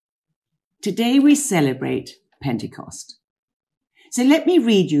Today we celebrate Pentecost. So let me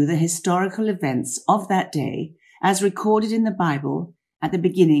read you the historical events of that day as recorded in the Bible at the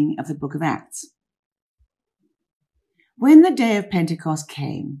beginning of the book of Acts. When the day of Pentecost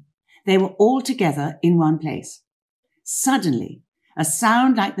came, they were all together in one place. Suddenly, a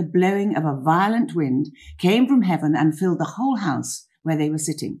sound like the blowing of a violent wind came from heaven and filled the whole house where they were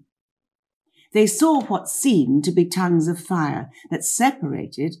sitting. They saw what seemed to be tongues of fire that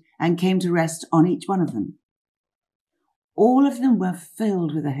separated and came to rest on each one of them. All of them were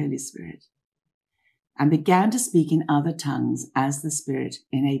filled with the Holy Spirit and began to speak in other tongues as the Spirit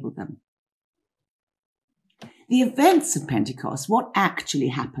enabled them. The events of Pentecost, what actually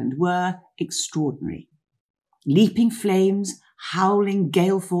happened, were extraordinary. Leaping flames, howling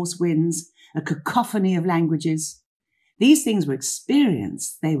gale-force winds, a cacophony of languages. These things were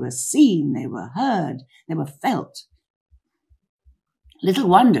experienced, they were seen, they were heard, they were felt. Little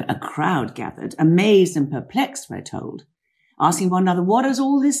wonder a crowd gathered, amazed and perplexed, we're told, asking one another, what does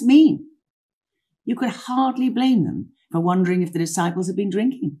all this mean? You could hardly blame them for wondering if the disciples had been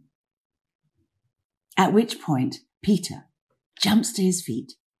drinking. At which point, Peter jumps to his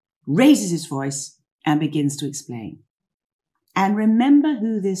feet, raises his voice, and begins to explain. And remember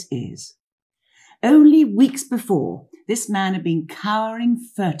who this is. Only weeks before, this man had been cowering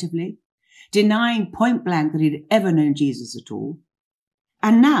furtively, denying point blank that he'd ever known Jesus at all.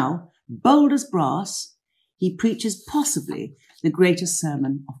 And now, bold as brass, he preaches possibly the greatest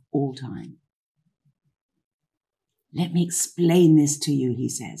sermon of all time. Let me explain this to you, he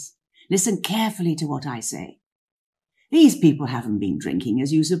says. Listen carefully to what I say. These people haven't been drinking,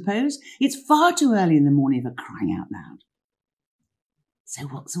 as you suppose. It's far too early in the morning for crying out loud. So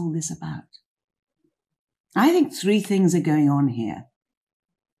what's all this about? I think three things are going on here.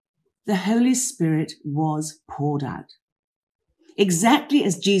 The Holy Spirit was poured out, exactly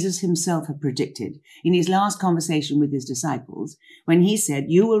as Jesus himself had predicted in his last conversation with his disciples, when he said,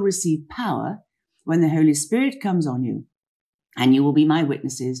 you will receive power when the Holy Spirit comes on you, and you will be my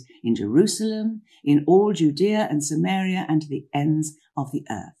witnesses in Jerusalem, in all Judea and Samaria, and to the ends of the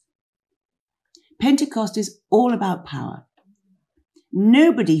earth. Pentecost is all about power.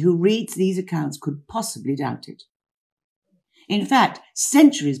 Nobody who reads these accounts could possibly doubt it. In fact,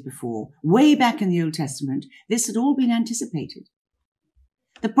 centuries before, way back in the Old Testament, this had all been anticipated.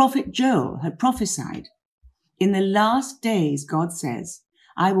 The prophet Joel had prophesied, in the last days, God says,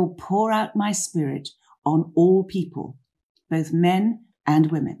 I will pour out my spirit on all people, both men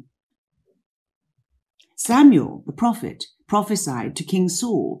and women. Samuel, the prophet, prophesied to King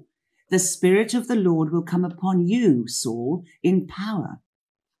Saul, the Spirit of the Lord will come upon you, Saul, in power,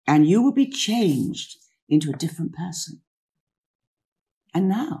 and you will be changed into a different person. And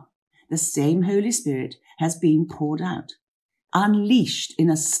now, the same Holy Spirit has been poured out, unleashed in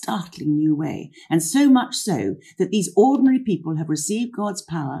a startling new way, and so much so that these ordinary people have received God's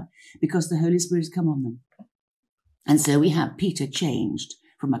power because the Holy Spirit has come on them. And so we have Peter changed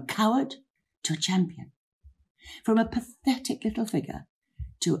from a coward to a champion, from a pathetic little figure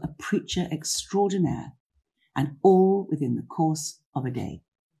to a preacher extraordinaire, and all within the course of a day.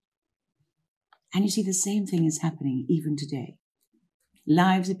 And you see, the same thing is happening even today.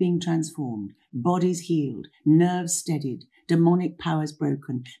 Lives are being transformed, bodies healed, nerves steadied, demonic powers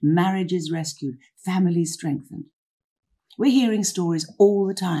broken, marriages rescued, families strengthened. We're hearing stories all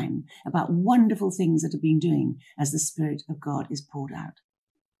the time about wonderful things that have been doing as the Spirit of God is poured out.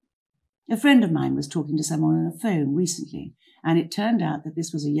 A friend of mine was talking to someone on the phone recently, and it turned out that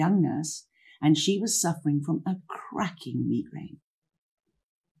this was a young nurse, and she was suffering from a cracking migraine.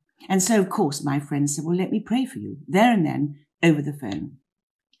 And so, of course, my friend said, well, let me pray for you, there and then, over the phone.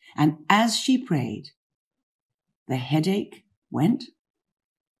 And as she prayed, the headache went,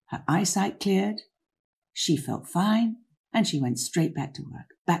 her eyesight cleared, she felt fine, and she went straight back to work,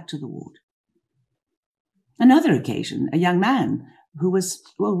 back to the ward. Another occasion, a young man who was,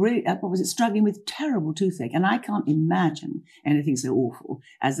 struggling with terrible toothache. And I can't imagine anything so awful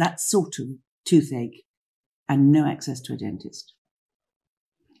as that sort of toothache and no access to a dentist.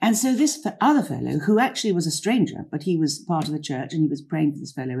 And so this other fellow, who actually was a stranger, but he was part of the church and he was praying for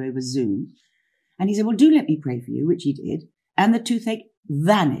this fellow over Zoom. And he said, well, do let me pray for you, which he did. And the toothache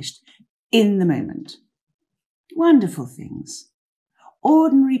vanished in the moment. Wonderful things.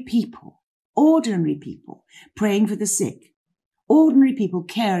 Ordinary people praying for the sick. Ordinary people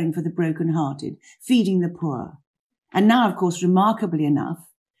caring for the broken-hearted, feeding the poor. And now, of course, remarkably enough,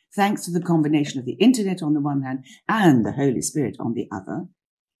 thanks to the combination of the internet on the one hand and the Holy Spirit on the other,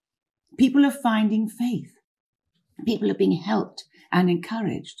 people are finding faith. People are being helped and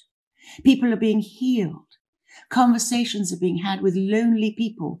encouraged. People are being healed. Conversations are being had with lonely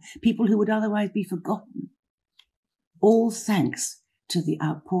people, people who would otherwise be forgotten. All thanks to the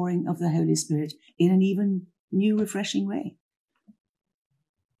outpouring of the Holy Spirit in an even new, refreshing way.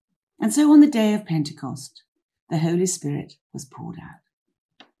 And so on the day of Pentecost, the Holy Spirit was poured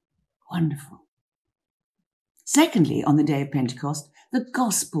out. Wonderful. Secondly, on the day of Pentecost, the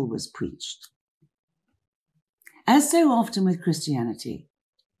gospel was preached. As so often with Christianity,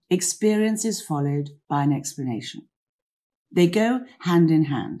 experience is followed by an explanation. They go hand in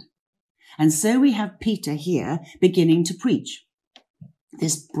hand. And so we have Peter here beginning to preach.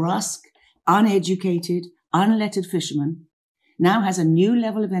 This brusque, uneducated, unlettered fisherman now has a new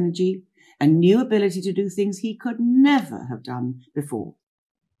level of energy, a new ability to do things he could never have done before.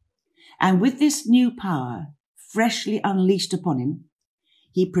 And with this new power freshly unleashed upon him,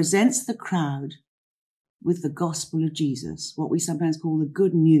 he presents the crowd with the gospel of Jesus, what we sometimes call the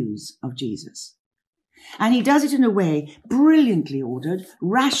good news of Jesus. And he does it in a way brilliantly ordered,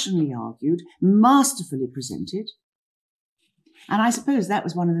 rationally argued, masterfully presented. And I suppose that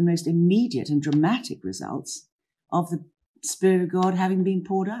was one of the most immediate and dramatic results of the Spirit of God having been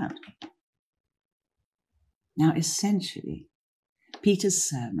poured out. Now, essentially, Peter's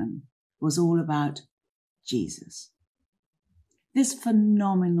sermon was all about Jesus. This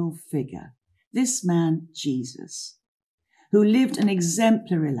phenomenal figure, this man Jesus, who lived an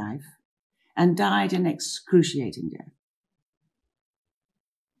exemplary life and died an excruciating death.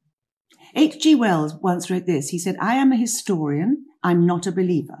 H.G. Wells once wrote this. He said, "I am a historian, I'm not a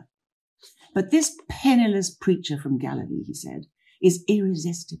believer. But this penniless preacher from Galilee," he said, "is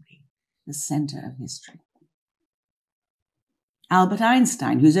irresistibly the centre of history." Albert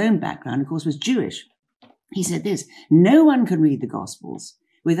Einstein, whose own background, of course, was Jewish, he said this: "No one can read the Gospels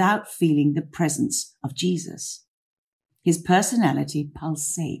without feeling the presence of Jesus. His personality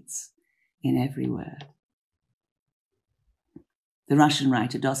pulsates in every word." The Russian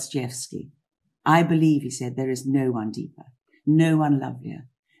writer Dostoevsky, "I believe," he said, "there is no one deeper, no one lovelier,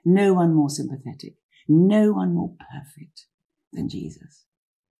 no one more sympathetic, no one more perfect than Jesus."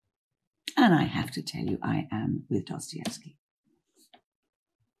 And I have to tell you, I am with Dostoevsky.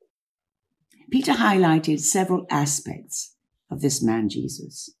 Peter highlighted several aspects of this man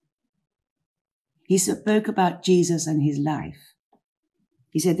Jesus. He spoke about Jesus and his life.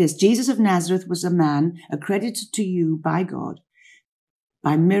 He said this: "Jesus of Nazareth was a man accredited to you by God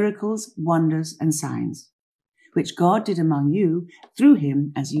by miracles, wonders, and signs, which God did among you through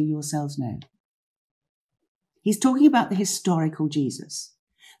him, as you yourselves know." He's talking about the historical Jesus,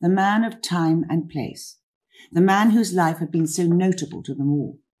 the man of time and place, the man whose life had been so notable to them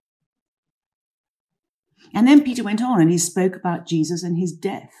all. And then Peter went on and he spoke about Jesus and his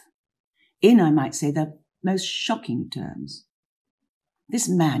death in, I might say, the most shocking terms. This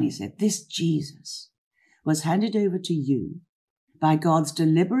man, he said, this Jesus was handed over to you by God's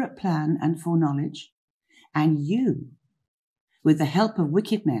deliberate plan and foreknowledge, and you, with the help of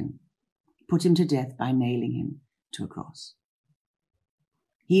wicked men, put him to death by nailing him to a cross.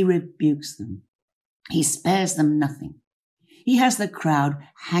 He rebukes them. He spares them nothing. He has the crowd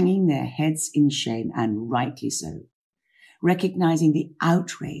hanging their heads in shame, and rightly so, recognizing the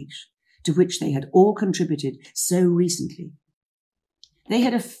outrage to which they had all contributed so recently. They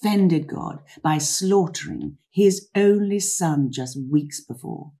had offended God by slaughtering his only son just weeks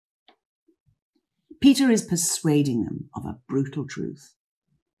before. Peter is persuading them of a brutal truth.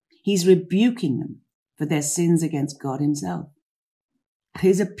 He's rebuking them for their sins against God himself.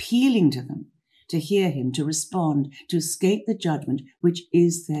 He's appealing to them to hear him, to respond, to escape the judgment which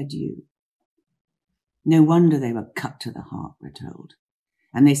is their due. No wonder they were cut to the heart, we're told.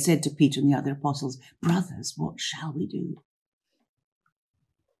 And they said to Peter and the other apostles, "Brothers, what shall we do?"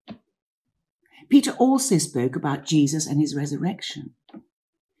 Peter also spoke about Jesus and his resurrection.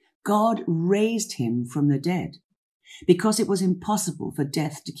 God raised him from the dead because it was impossible for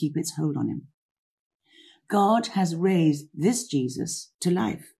death to keep its hold on him. God has raised this Jesus to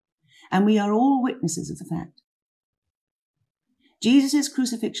life, and we are all witnesses of the fact. Jesus'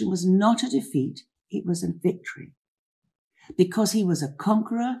 crucifixion was not a defeat, it was a victory. Because he was a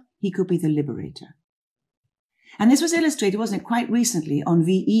conqueror, he could be the liberator. And this was illustrated, wasn't it, quite recently on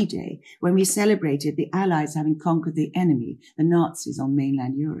VE Day, when we celebrated the Allies having conquered the enemy, the Nazis, on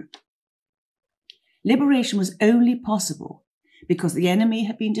mainland Europe. Liberation was only possible because the enemy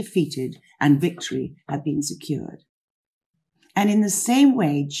had been defeated and victory had been secured. And in the same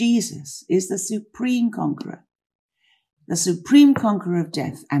way, Jesus is the supreme conqueror of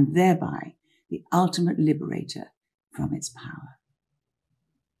death, and thereby the ultimate liberator from its power.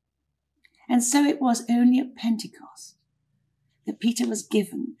 And so it was only at Pentecost that Peter was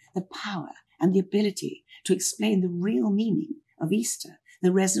given the power and the ability to explain the real meaning of Easter,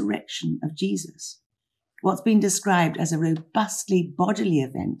 the resurrection of Jesus. What's been described as a robustly bodily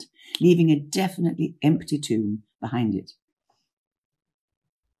event, leaving a definitely empty tomb behind it.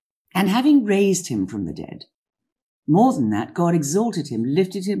 And having raised him from the dead, more than that, God exalted him,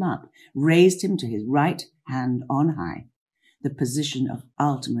 lifted him up, raised him to his right hand on high, the position of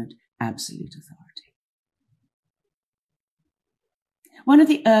ultimate absolute authority. One of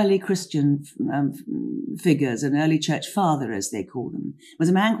the early Christian figures, an early church father as they call them, was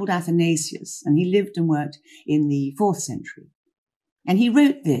a man called Athanasius, and he lived and worked in the 4th century. And he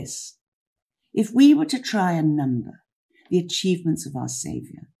wrote this: "If we were to try and number the achievements of our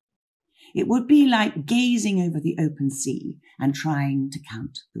Saviour, it would be like gazing over the open sea and trying to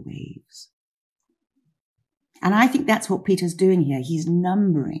count the waves." And I think that's what Peter's doing here. He's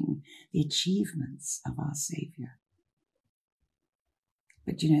numbering the achievements of our Saviour.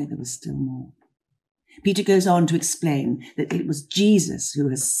 But there was still more. Peter goes on to explain that it was Jesus who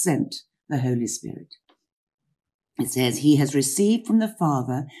has sent the Holy Spirit. It says, "He has received from the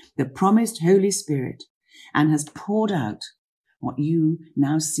Father the promised Holy Spirit and has poured out what you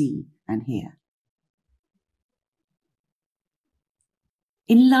now see and hear."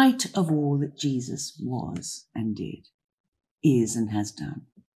 In light of all that Jesus was and did, is and has done,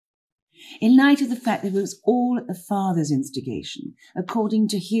 in light of the fact that it was all at the Father's instigation, according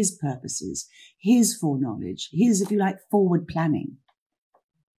to his purposes, his foreknowledge, his, if you like, forward planning,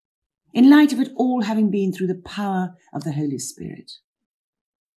 in light of it all having been through the power of the Holy Spirit,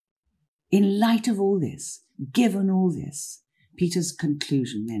 in light of all this, given all this, Peter's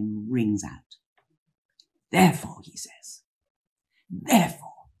conclusion then rings out. "Therefore," he says,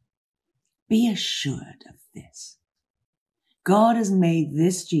 "therefore, be assured of this. God has made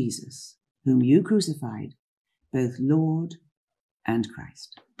this Jesus, whom you crucified, both Lord and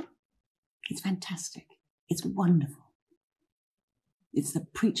Christ." It's fantastic. It's wonderful. It's the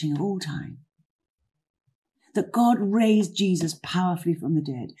preaching of all time. That God raised Jesus powerfully from the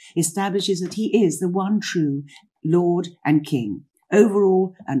dead establishes that he is the one true Lord and King, over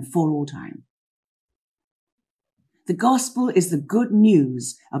all and for all time. The gospel is the good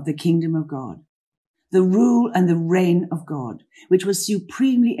news of the kingdom of God, the rule and the reign of God, which was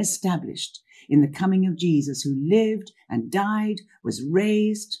supremely established in the coming of Jesus, who lived and died, was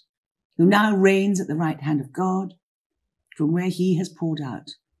raised, who now reigns at the right hand of God, from where he has poured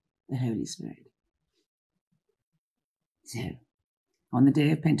out the Holy Spirit. So, on the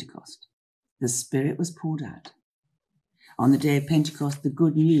day of Pentecost, the Spirit was poured out. On the day of Pentecost, the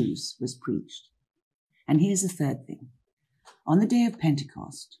good news was preached. And here's the third thing. On the day of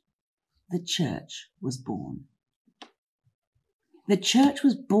Pentecost, the church was born. The church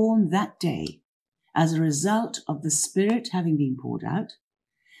was born that day as a result of the Spirit having been poured out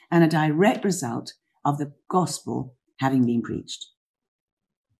and a direct result of the gospel having been preached.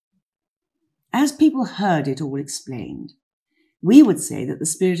 As people heard it all explained, we would say that the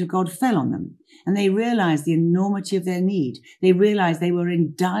Spirit of God fell on them and they realized the enormity of their need. They realized they were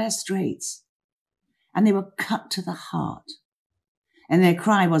in dire straits and they were cut to the heart. And their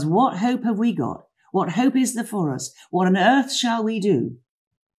cry was, "What hope have we got? What hope is there for us? What on earth shall we do?"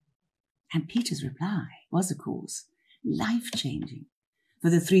 And Peter's reply was, of course, life-changing for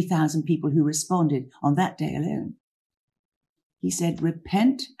the 3,000 people who responded on that day alone. He said,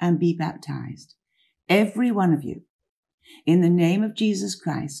 "Repent and be baptized, every one of you, in the name of Jesus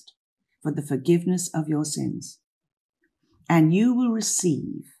Christ, for the forgiveness of your sins, and you will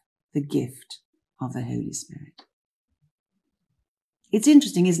receive the gift of the Holy Spirit." It's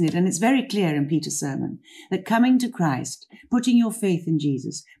interesting, isn't it? And it's very clear in Peter's sermon that coming to Christ, putting your faith in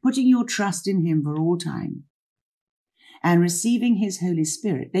Jesus, putting your trust in him for all time, and receiving his Holy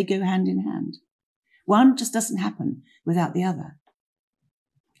Spirit, they go hand in hand. One just doesn't happen without the other.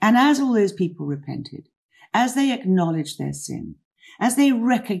 And as all those people repented, as they acknowledged their sin, as they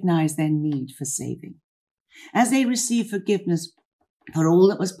recognized their need for saving, as they received forgiveness for all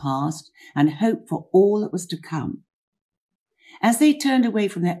that was past and hope for all that was to come, as they turned away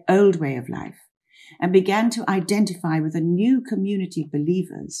from their old way of life and began to identify with a new community of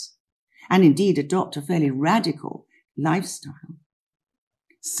believers and indeed adopt a fairly radical lifestyle,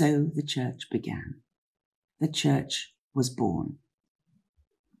 so the church began. The church was born.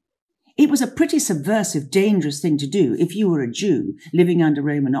 It was a pretty subversive, dangerous thing to do if you were a Jew living under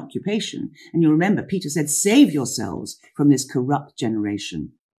Roman occupation. And you remember Peter said, "Save yourselves from this corrupt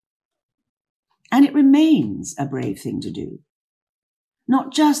generation." And it remains a brave thing to do.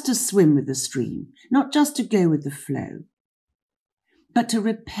 Not just to swim with the stream, not just to go with the flow, but to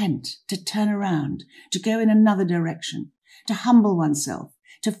repent, to turn around, to go in another direction, to humble oneself,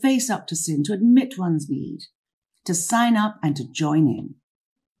 to face up to sin, to admit one's need, to sign up and to join in.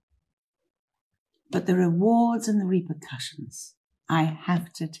 But the rewards and the repercussions, I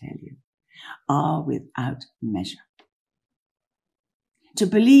have to tell you, are without measure. To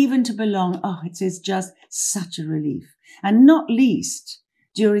believe and to belong, it is just such a relief. And not least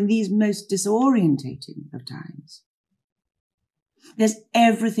during these most disorientating of times. There's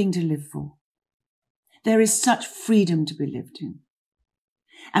everything to live for. There is such freedom to be lived in.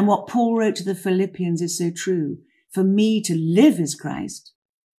 And what Paul wrote to the Philippians is so true. For me to live is Christ,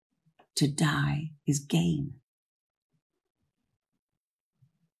 to die is gain.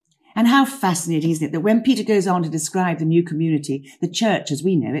 And how fascinating, isn't it, that when Peter goes on to describe the new community, the church as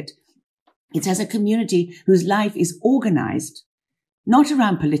we know it, it's as a community whose life is organized not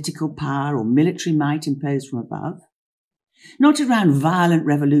around political power or military might imposed from above, not around violent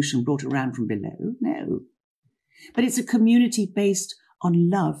revolution brought around from below, no. But it's a community based on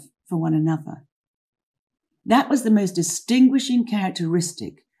love for one another. That was the most distinguishing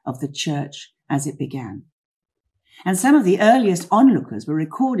characteristic of the church as it began. And some of the earliest onlookers were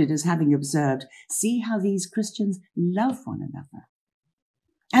recorded as having observed, see how these Christians love one another.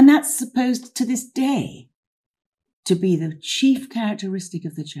 And that's supposed to this day to be the chief characteristic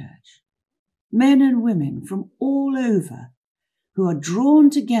of the church. Men and women from all over who are drawn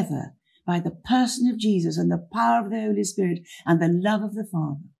together by the person of Jesus and the power of the Holy Spirit and the love of the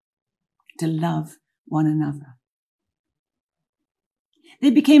Father to love one another. They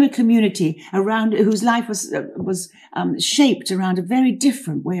became a community around whose life was shaped around a very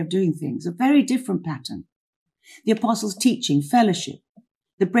different way of doing things, a very different pattern. The apostles' teaching, fellowship,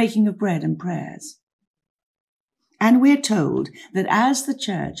 the breaking of bread and prayers. And we're told that as the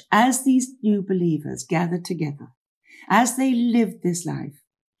church, as these new believers gathered together, as they lived this life,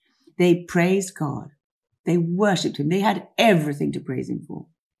 they praised God. They worshipped him. They had everything to praise him for.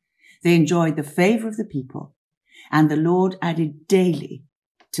 They enjoyed the favor of the people, and the Lord added daily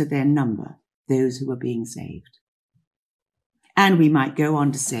to their number those who were being saved. And we might go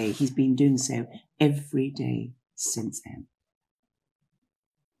on to say he's been doing so every day since then.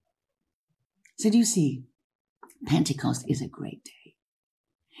 So do you see, Pentecost is a great day.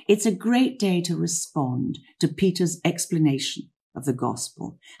 It's a great day to respond to Peter's explanation of the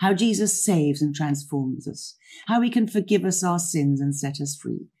gospel, how Jesus saves and transforms us, how he can forgive us our sins and set us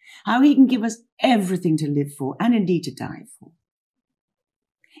free, how he can give us everything to live for and indeed to die for.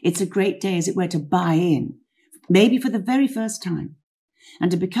 It's a great day, as it were, to buy in, maybe for the very first time,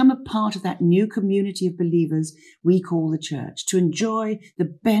 and to become a part of that new community of believers we call the church, to enjoy the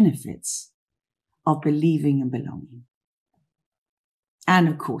benefits of believing and belonging. And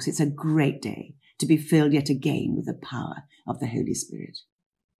of course, it's a great day to be filled yet again with the power of the Holy Spirit.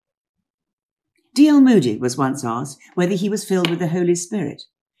 D.L. Moody was once asked whether he was filled with the Holy Spirit.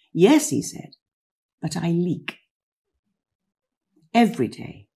 Yes, he said, but I leak. Every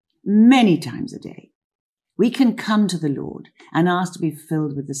day, many times a day, we can come to the Lord and ask to be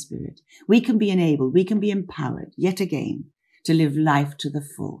filled with the Spirit. We can be enabled, we can be empowered yet again to live life to the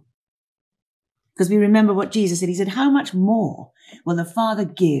full. Because we remember what Jesus said. He said, how much more will the Father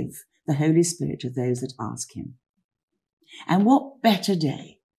give the Holy Spirit to those that ask him? And what better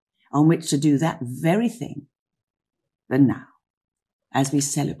day on which to do that very thing than now, as we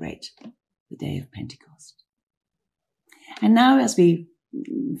celebrate the day of Pentecost. And now, as we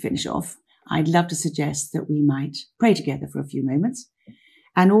finish off, I'd love to suggest that we might pray together for a few moments.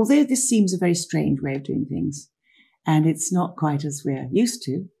 And although this seems a very strange way of doing things, and it's not quite as we're used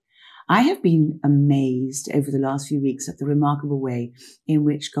to, I have been amazed over the last few weeks at the remarkable way in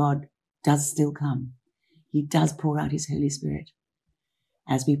which God does still come. He does pour out his Holy Spirit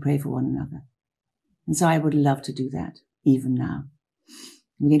as we pray for one another. And so I would love to do that even now.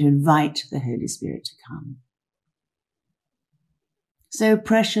 We're going to invite the Holy Spirit to come. So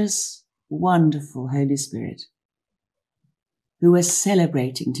precious, wonderful Holy Spirit, who we're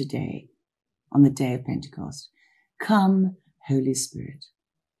celebrating today on the day of Pentecost, come, Holy Spirit.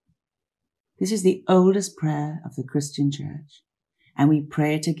 This is the oldest prayer of the Christian church, and we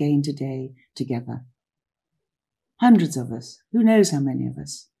pray it again today together. Hundreds of us, who knows how many of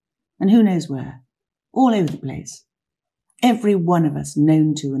us, and who knows where, all over the place. Every one of us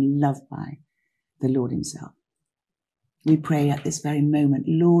known to and loved by the Lord himself. We pray at this very moment,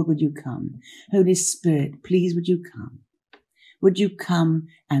 Lord, would you come? Holy Spirit, please would you come? Would you come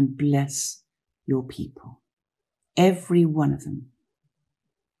and bless your people? Every one of them.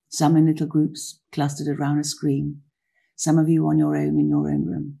 Some in little groups clustered around a screen. Some of you on your own in your own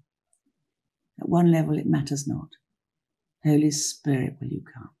room. At one level, it matters not. Holy Spirit, will you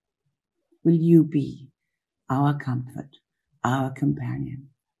come? Will you be our comfort, our companion,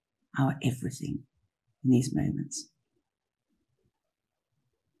 our everything in these moments.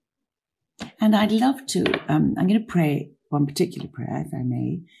 And I'd love to, I'm going to pray one particular prayer, if I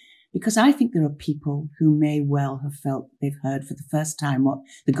may, because I think there are people who may well have felt they've heard for the first time what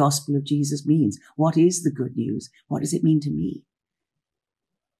the gospel of Jesus means. What is the good news? What does it mean to me?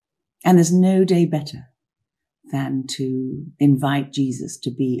 And there's no day better than to invite Jesus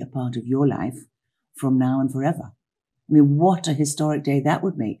to be a part of your life from now and forever. I mean, what a historic day that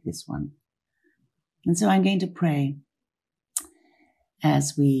would make, this one. And so I'm going to pray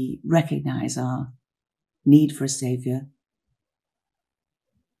as we recognize our need for a Saviour,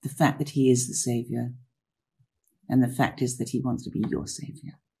 the fact that he is the Saviour, and the fact is that he wants to be your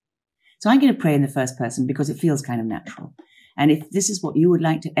Saviour. So I'm going to pray in the first person because it feels kind of natural. And if this is what you would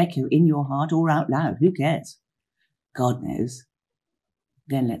like to echo in your heart or out loud, who cares? God knows.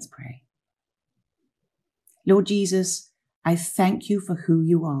 Then let's pray. Lord Jesus, I thank you for who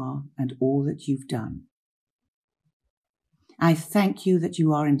you are and all that you've done. I thank you that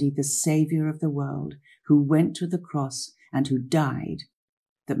you are indeed the Saviour of the world, who went to the cross and who died,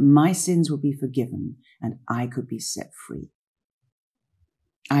 that my sins would be forgiven and I could be set free.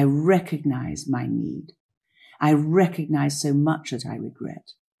 I recognize my need. I recognize so much that I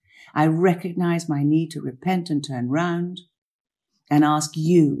regret. I recognize my need to repent and turn round and ask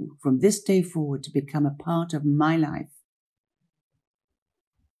you from this day forward to become a part of my life.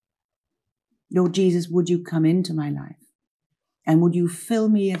 Lord Jesus, would you come into my life? And would you fill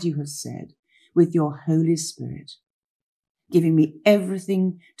me, as you have said, with your Holy Spirit, giving me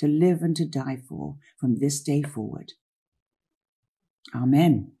everything to live and to die for from this day forward.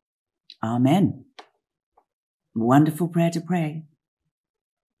 Amen. Amen. Wonderful prayer to pray.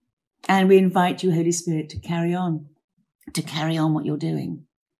 And we invite you, Holy Spirit, to carry on what you're doing.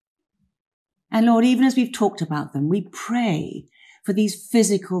 And Lord, even as we've talked about them, we pray for these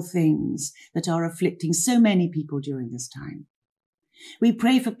physical things that are afflicting so many people during this time. We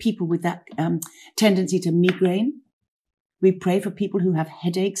pray for people with that tendency to migraine. We pray for people who have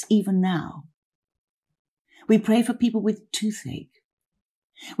headaches even now. We pray for people with toothache.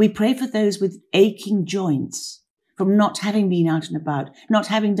 We pray for those with aching joints from not having been out and about, not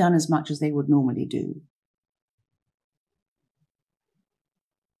having done as much as they would normally do.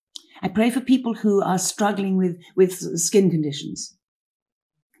 I pray for people who are struggling with skin conditions,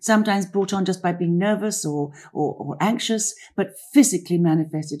 sometimes brought on just by being nervous or anxious, but physically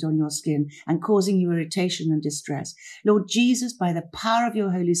manifested on your skin and causing you irritation and distress. Lord Jesus, by the power of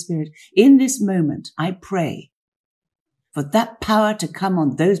your Holy Spirit, in this moment, I pray for that power to come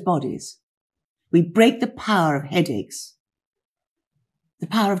on those bodies. We break the power of headaches, the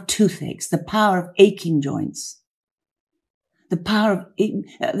power of toothaches, the power of aching joints, the power of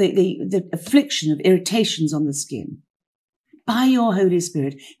the affliction of irritations on the skin. By your Holy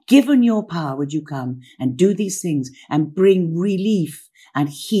Spirit, given your power, would you come and do these things and bring relief and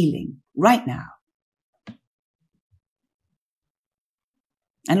healing right now?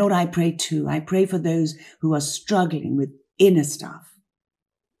 And Lord, I pray too. I pray for those who are struggling with inner stuff,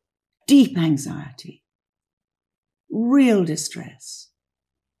 deep anxiety, real distress,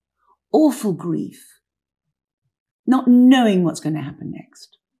 awful grief, not knowing what's going to happen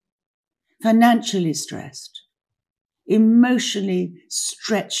next, financially stressed, emotionally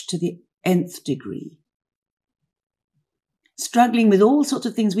stretched to the nth degree, struggling with all sorts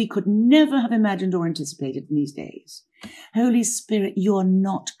of things we could never have imagined or anticipated in these days. Holy Spirit, you are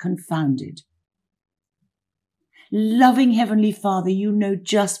not confounded. Loving Heavenly Father, you know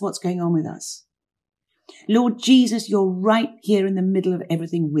just what's going on with us. Lord Jesus, you're right here in the middle of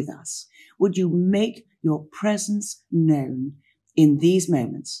everything with us. Would you make your presence known in these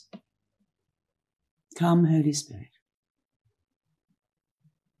moments? Come, Holy Spirit.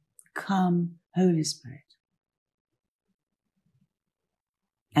 Come, Holy Spirit.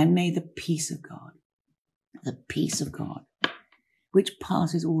 And may the peace of God, which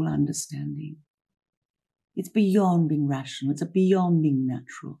passes all understanding, it's beyond being rational, it's beyond being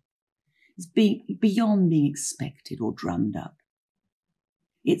natural, it's beyond being expected or drummed up.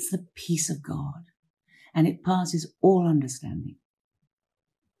 It's the peace of God, and it passes all understanding.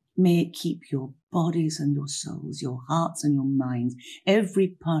 May it keep your bodies and your souls, your hearts and your minds, every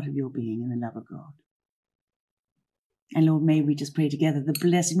part of your being in the love of God. And Lord, may we just pray together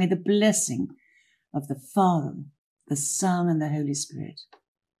may the blessing of the Father, the Son, and the Holy Spirit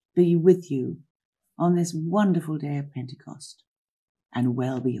be with you on this wonderful day of Pentecost and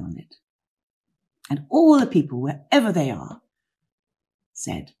well beyond it. And all the people, wherever they are,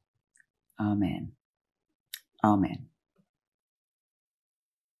 said, Amen. Amen.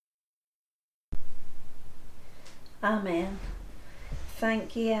 Amen.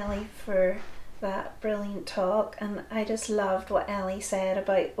 Thank you, Ellie, for that brilliant talk. And I just loved what Ellie said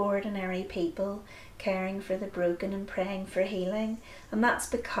about ordinary people caring for the broken and praying for healing. And that's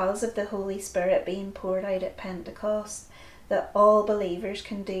because of the Holy Spirit being poured out at Pentecost, that all believers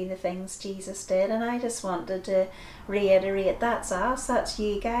can do the things Jesus did. And I just wanted to reiterate, that's us, that's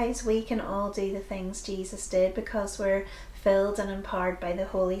you guys. We can all do the things Jesus did because we're filled and empowered by the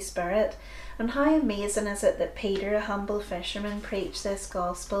Holy Spirit. And how amazing is it that Peter, a humble fisherman, preached this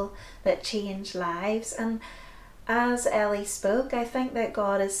gospel that changed lives. And as Ellie spoke, I think that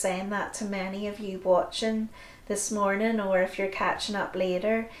God is saying that to many of you watching this morning, or if you're catching up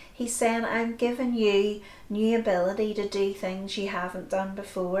later. He's saying, I'm giving you new ability to do things you haven't done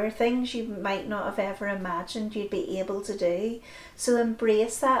before, things you might not have ever imagined you'd be able to do. So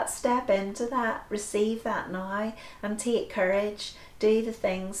embrace that, step into that, receive that now, and take courage. Do the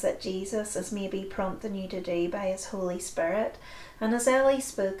things that Jesus is maybe prompting you to do by his Holy Spirit. And as Ellie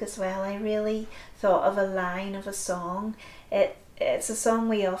spoke as well, I really thought of a line of a song. It's a song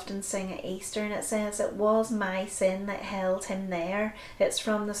we often sing at Easter, and it says, it was my sin that held him there. It's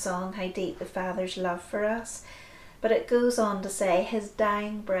from the song How Deep the Father's Love for Us. But it goes on to say, his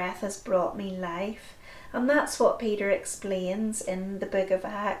dying breath has brought me life. And that's what Peter explains in the book of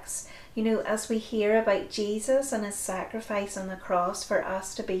Acts. You know, as we hear about Jesus and his sacrifice on the cross for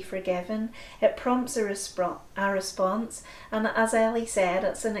us to be forgiven, it prompts a response. And as Ellie said,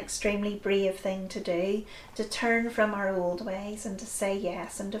 it's an extremely brave thing to do, to turn from our old ways and to say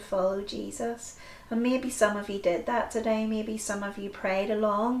yes and to follow Jesus. And maybe some of you did that today. Maybe some of you prayed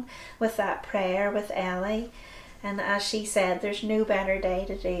along with that prayer with Ellie. And as she said, there's no better day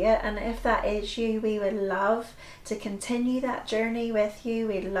to do it. And if that is you, we would love to continue that journey with you.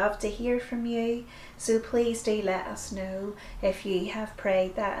 We'd love to hear from you. So please do let us know if you have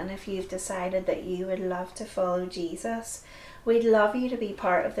prayed that and if you've decided that you would love to follow Jesus. We'd love you to be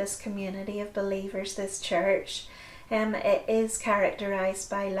part of this community of believers, this church. It is characterised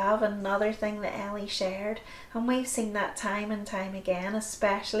by love, another thing that Ellie shared, and we've seen that time and time again,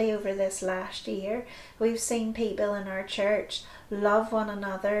 especially over this last year. We've seen people in our church love one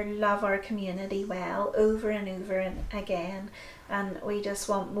another, love our community well, over and over and again, and we just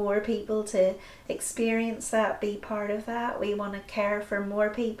want more people to experience that, be part of that. We want to care for more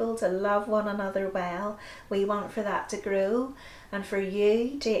people to love one another well. We want for that to grow, and for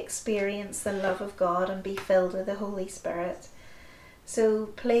you to experience the love of God and be filled with the Holy Spirit. So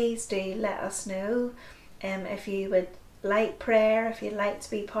please do let us know if you would like prayer, if you'd like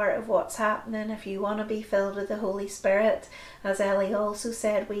to be part of what's happening, if you want to be filled with the Holy Spirit. As Ellie also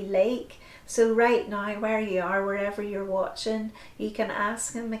said, we like. So right now, where you are, wherever you're watching, you can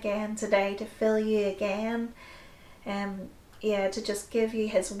ask him again today to fill you again. To just give you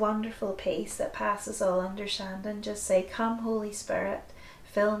his wonderful peace that passes all understanding. Just say, come Holy Spirit,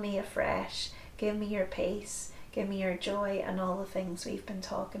 fill me afresh, give me your peace, give me your joy, and all the things we've been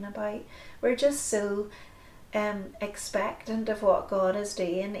talking about. We're just so expectant of what God is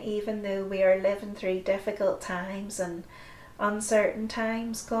doing, even though we are living through difficult times and uncertain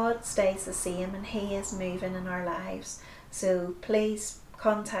times. God stays the same and he is moving in our lives. So please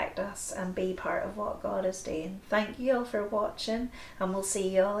contact us and be part of what God is doing. Thank you all for watching, and we'll see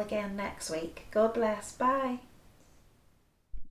you all again next week. God bless. Bye.